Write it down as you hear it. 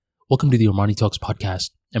Welcome to the Armani Talks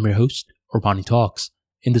podcast. I'm your host, Armani Talks.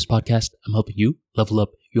 In this podcast, I'm helping you level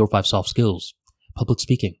up your 5 soft skills: public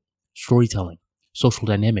speaking, storytelling, social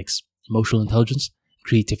dynamics, emotional intelligence,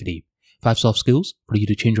 creativity. 5 soft skills for you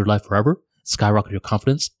to change your life forever, skyrocket your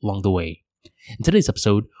confidence along the way. In today's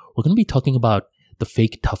episode, we're going to be talking about the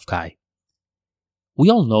fake tough guy. We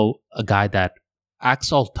all know a guy that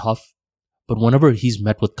acts all tough, but whenever he's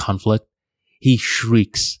met with conflict, he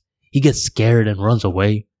shrieks, he gets scared and runs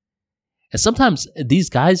away. And sometimes these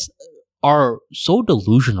guys are so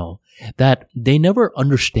delusional that they never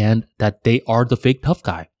understand that they are the fake tough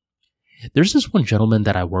guy. There's this one gentleman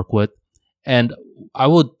that I work with, and I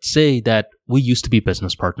would say that we used to be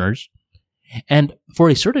business partners. And for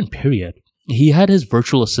a certain period, he had his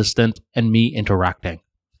virtual assistant and me interacting.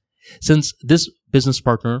 Since this business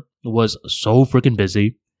partner was so freaking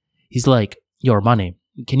busy, he's like, "Yo, Armani,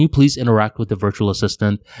 can you please interact with the virtual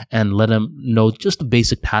assistant and let him know just the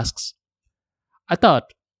basic tasks?" I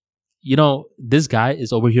thought, this guy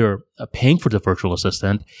is over here paying for the virtual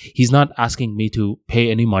assistant. He's not asking me to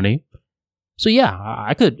pay any money. So yeah,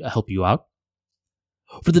 I could help you out.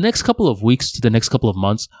 For the next couple of weeks to the next couple of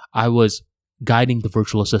months, I was guiding the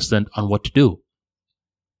virtual assistant on what to do.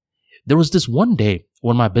 There was this one day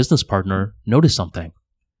when my business partner noticed something.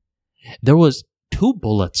 There was 2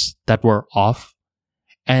 bullets that were off,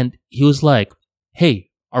 and he was like, "Hey,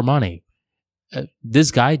 Armani,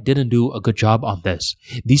 this guy didn't do a good job on this.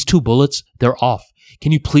 These 2 bullets, they're off.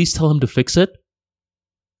 Can you please tell him to fix it?"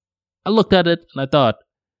 I looked at it and I thought,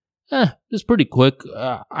 it's pretty quick.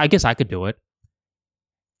 I guess I could do it.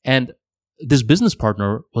 And this business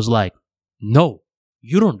partner was like, "No,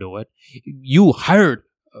 you don't do it. We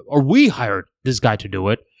hired this guy to do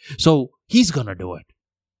it. So he's gonna do it."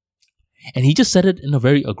 And he just said it in a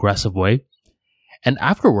very aggressive way. And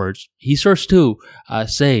afterwards, he starts to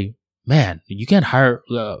say, "Man, you can't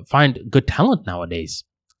find good talent nowadays."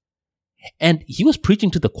 And he was preaching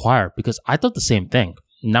to the choir because I thought the same thing.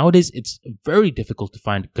 Nowadays, it's very difficult to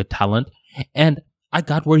find good talent. And I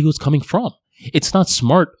got where he was coming from. It's not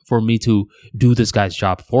smart for me to do this guy's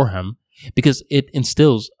job for him because it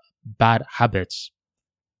instills bad habits.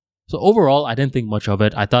 So overall, I didn't think much of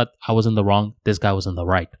it. I thought I was in the wrong. This guy was in the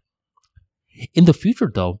right. In the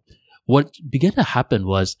future, though, what began to happen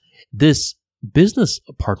was this business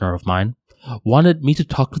partner of mine wanted me to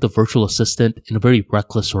talk to the virtual assistant in a very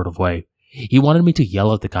reckless sort of way. He wanted me to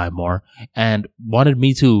yell at the guy more and wanted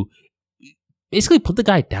me to basically put the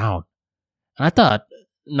guy down. And I thought,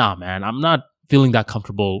 nah, man, I'm not feeling that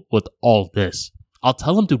comfortable with all this. I'll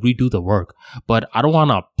tell him to redo the work, but I don't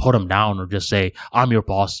want to put him down or just say, "I'm your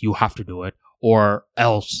boss, you have to do it," or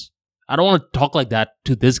else. I don't want to talk like that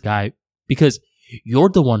to this guy because you're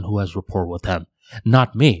the one who has rapport with him,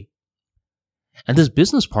 not me. And this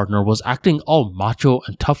business partner was acting all macho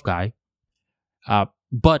and tough guy.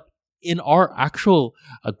 But in our actual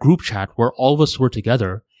group chat where all of us were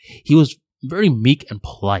together, he was very meek and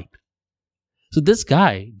polite. So this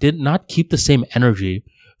guy did not keep the same energy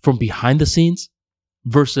from behind the scenes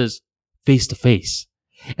versus face to face.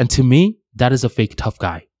 And to me, that is a fake tough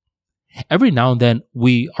guy. Every now and then,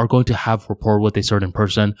 we are going to have rapport with a certain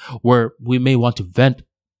person where we may want to vent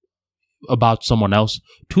about someone else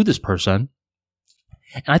to this person.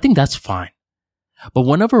 And I think that's fine. But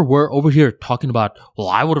whenever we're over here talking about, "Well,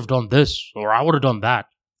 I would have done this or I would have done that,"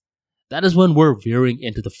 that is when we're veering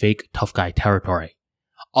into the fake tough guy territory.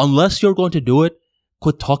 Unless you're going to do it,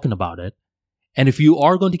 quit talking about it. And if you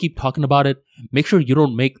are going to keep talking about it, make sure you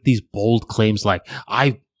don't make these bold claims like,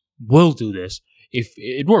 "I will do this." If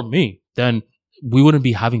it were me, then we wouldn't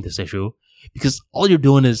be having this issue because all you're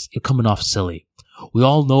doing is you're coming off silly. We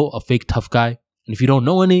all know a fake tough guy. And if you don't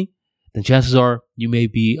know any, then chances are you may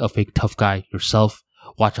be a fake tough guy yourself.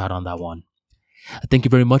 Watch out on that one. Thank you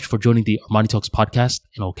very much for joining the Armani Talks podcast,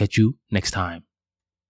 and I'll catch you next time.